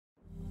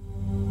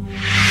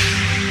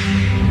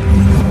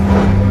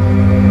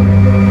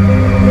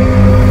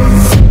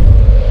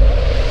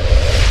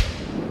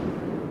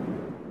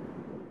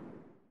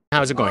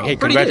how's it going? Hey,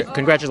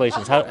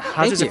 congratulations. How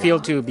does it feel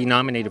to be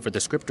nominated for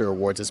the Scripter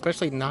Awards?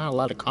 Especially not a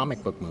lot of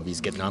comic book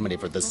movies get nominated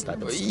for this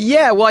type of stuff.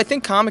 Yeah, well, I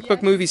think comic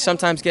book movies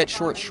sometimes get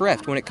short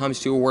shrift when it comes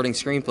to awarding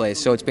screenplays.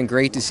 So it's been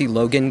great to see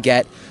Logan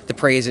get the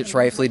praise it's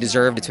rightfully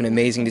deserved. It's been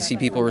amazing to see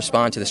people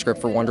respond to the script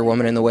for Wonder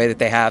Woman in the way that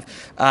they have.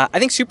 I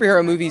think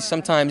superhero movies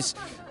sometimes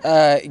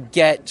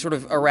get sort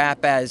of a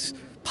rap as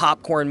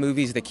popcorn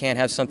movies that can't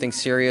have something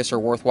serious or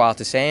worthwhile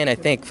to say, and I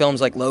think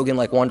films like Logan,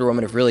 like Wonder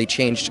Woman, have really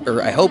changed,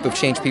 or I hope have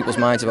changed people's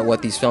minds about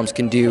what these films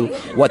can do,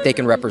 what they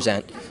can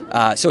represent.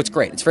 So it's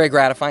great. It's very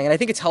gratifying, and I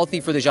think it's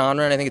healthy for the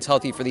genre, and I think it's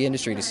healthy for the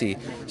industry to see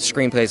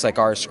screenplays like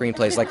ours,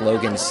 screenplays like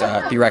Logan's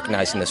be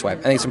recognized in this way. I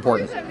think it's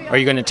important. Are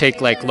you going to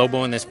take like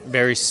Lobo in this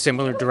very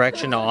similar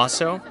direction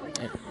also?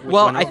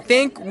 Well, I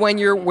think when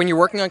you're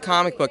working on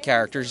comic book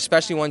characters,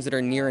 especially ones that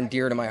are near and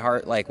dear to my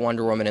heart, like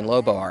Wonder Woman and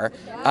Lobo are,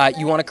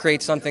 you want to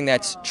create something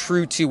that's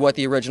true to what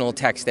the original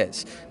text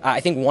is. I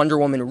think Wonder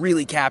Woman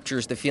really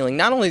captures the feeling,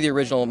 not only the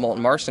original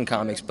Moulton Marston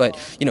comics, but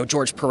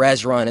George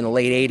Perez run in the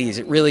late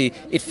 '80s.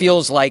 It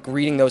feels like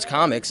reading those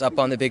comics up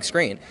on the big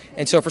screen.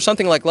 And so for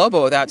something like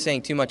Lobo, without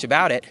saying too much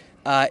about it,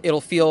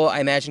 it'll feel, I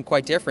imagine,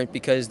 quite different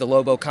because the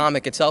Lobo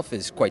comic itself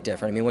is quite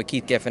different. I mean, what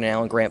Keith Giffen and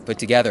Alan Grant put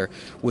together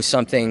was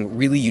something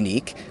really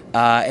unique,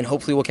 and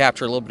hopefully we'll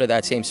capture a little bit of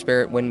that same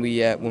spirit when we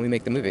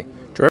make the movie.